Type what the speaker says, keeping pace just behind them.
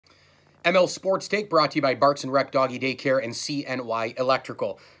ML Sports Take brought to you by Barts and Rec Doggy Daycare and CNY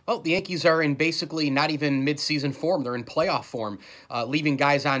Electrical. Well, the Yankees are in basically not even midseason form. They're in playoff form, leaving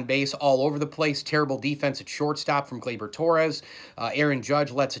guys on base all over the place. Terrible defense at shortstop from Gleyber Torres. Aaron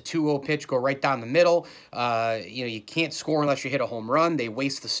Judge lets a 2-0 pitch go right down the middle. You can't score unless you hit a home run. They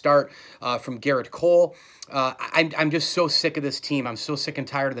waste the start from Garrett Cole. I'm just so sick of this team. I'm so sick and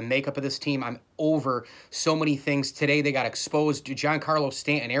tired of the makeup of this team. I'm over so many things. Today they got exposed. Giancarlo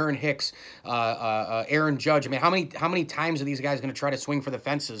Stanton, Aaron Hicks, Aaron Judge. I mean, how many times are these guys going to try to swing for the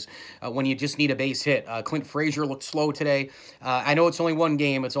fences when you just need a base hit? Clint Frazier looked slow today. I know it's only one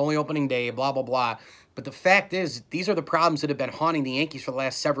game. It's only opening day, blah, blah, blah. But the fact is, these are the problems that have been haunting the Yankees for the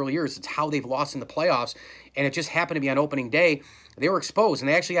last several years. It's how they've lost in the playoffs, and it just happened to be on opening day. They were exposed, and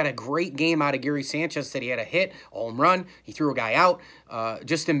they actually got a great game out of Gary Sanchez. That he had a hit, a home run. He threw a guy out.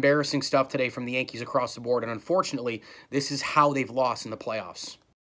 Just embarrassing stuff today from the Yankees across the board, and unfortunately, this is how they've lost in the playoffs.